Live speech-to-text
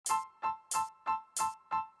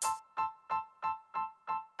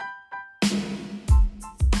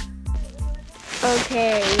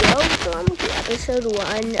Okay, welcome to episode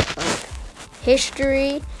 1 of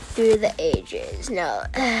History Through the Ages. Now,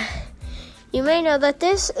 you may know that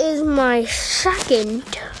this is my second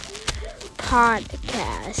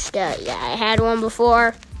podcast. I had one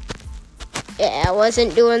before. I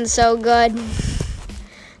wasn't doing so good.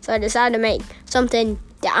 So I decided to make something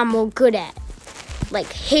that I'm more good at,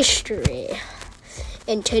 like history.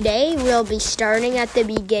 And today we'll be starting at the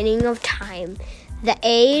beginning of time, the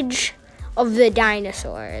age of the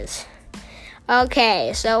dinosaurs.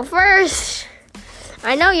 Okay, so first,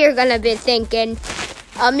 I know you're gonna be thinking,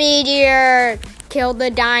 a meteor killed the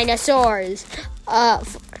dinosaurs.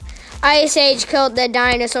 Ice Age killed the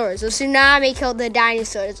dinosaurs. A tsunami killed the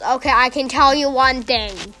dinosaurs. Okay, I can tell you one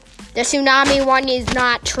thing. The tsunami one is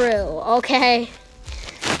not true, okay?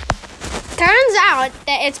 Turns out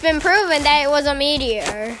that it's been proven that it was a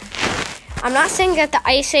meteor. I'm not saying that the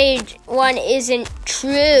Ice Age one isn't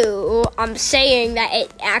true. I'm saying that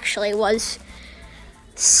it actually was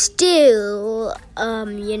still,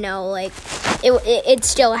 it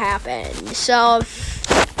still happened. So,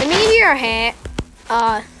 the meteor hit,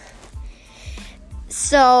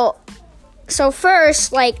 so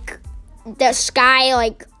first, the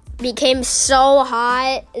sky, became so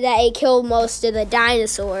hot that it killed most of the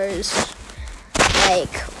dinosaurs,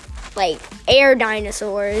 like air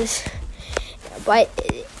dinosaurs. But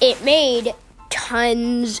it made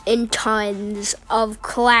tons and tons of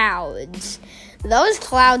clouds. Those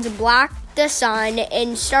clouds blocked the sun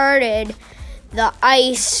and started the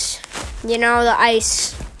ice, the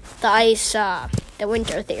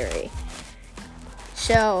winter theory.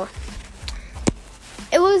 So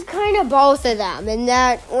it was kind of both of them, and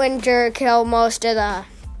that winter killed most of the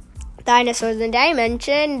dinosaurs. And I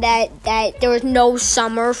mentioned that there was no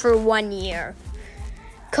summer for 1 year.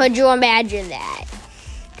 Could you imagine that?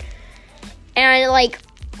 And,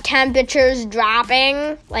 temperatures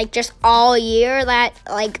dropping, just all year, that,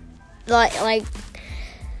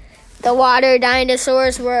 the water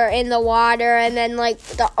dinosaurs were in the water, and then,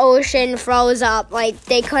 the ocean froze up.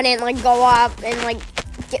 They couldn't, go up, and,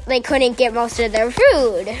 they couldn't get most of their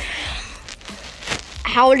food.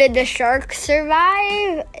 How did the sharks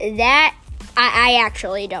survive? That, I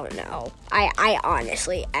actually don't know. I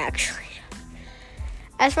honestly actually.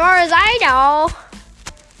 As far as I know,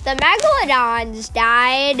 the megalodons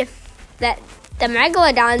died. The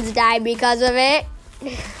megalodons died because of it.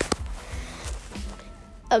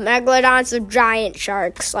 The megalodons are giant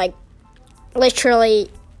sharks,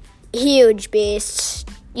 literally huge beasts.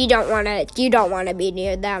 You don't want to be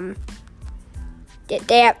near them.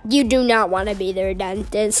 You do not want to be their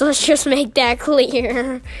dentist. Let's just make that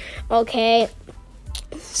clear. Okay.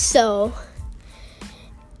 So,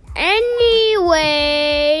 anyways,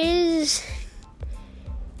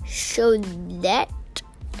 so that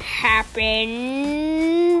happened.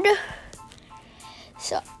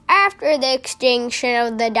 So after the extinction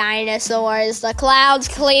of the dinosaurs, the clouds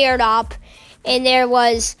cleared up, and there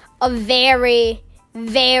was a very,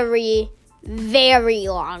 very, very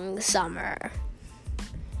long summer.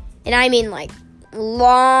 And I mean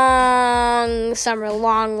long summer,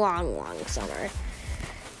 long summer.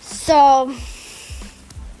 So,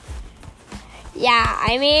 yeah,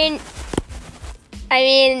 I mean,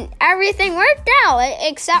 everything worked out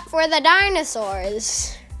except for the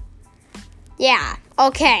dinosaurs. Yeah,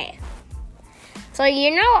 okay. So, I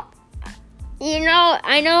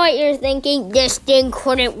know what you're thinking. This thing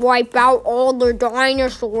couldn't wipe out all the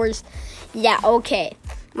dinosaurs. Yeah, okay.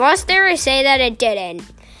 Most theories say that it didn't.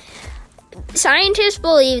 Scientists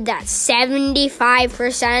believe that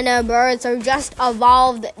 75% of birds are just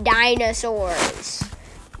evolved dinosaurs.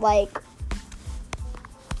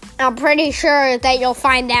 I'm pretty sure that you'll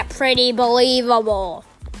find that pretty believable.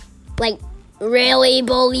 Really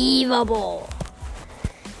believable.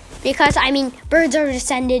 Because, birds are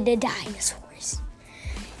descended to dinosaurs.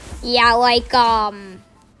 Yeah,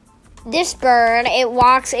 this bird, it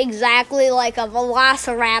walks exactly like a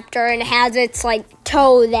velociraptor and has its,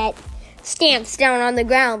 toe that stamps down on the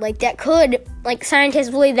ground.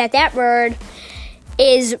 Scientists believe that bird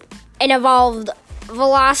is an evolved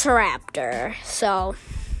velociraptor. So,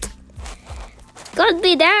 could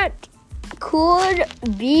be that.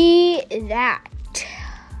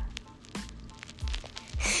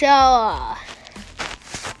 So,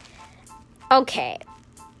 okay.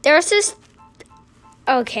 There's this.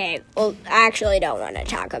 Okay, well, I actually don't want to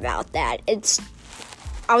talk about that.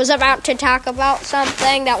 I was about to talk about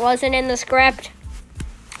something that wasn't in the script.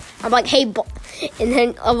 I'm like, hey, and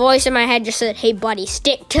then a voice in my head just said, hey, buddy,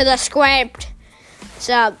 stick to the script.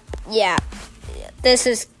 So, yeah,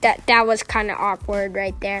 that was kind of awkward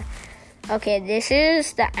right there. Okay, this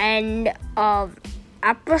is the end of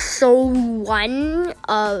episode 1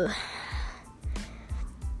 of...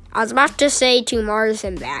 I was about to say To Mars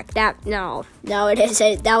and Back. No, it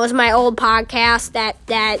isn't. That was my old podcast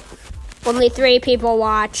that only 3 people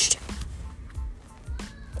watched.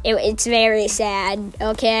 It's very sad,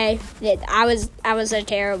 okay? I was a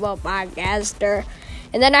terrible podcaster.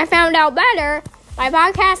 And then I found out better. My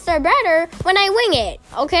podcasts are better when I wing it,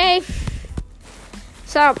 okay?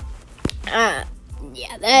 So, yeah,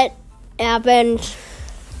 that happened.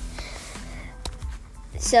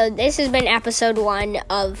 So this has been episode 1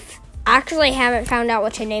 of... Actually, I haven't found out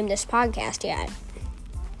what to name this podcast yet.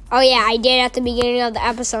 Oh yeah, I did at the beginning of the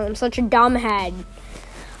episode. I'm such a dumbhead.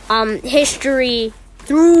 History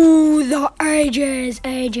through the ages.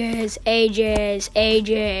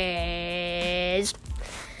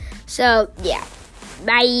 So, yeah.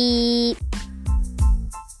 Bye.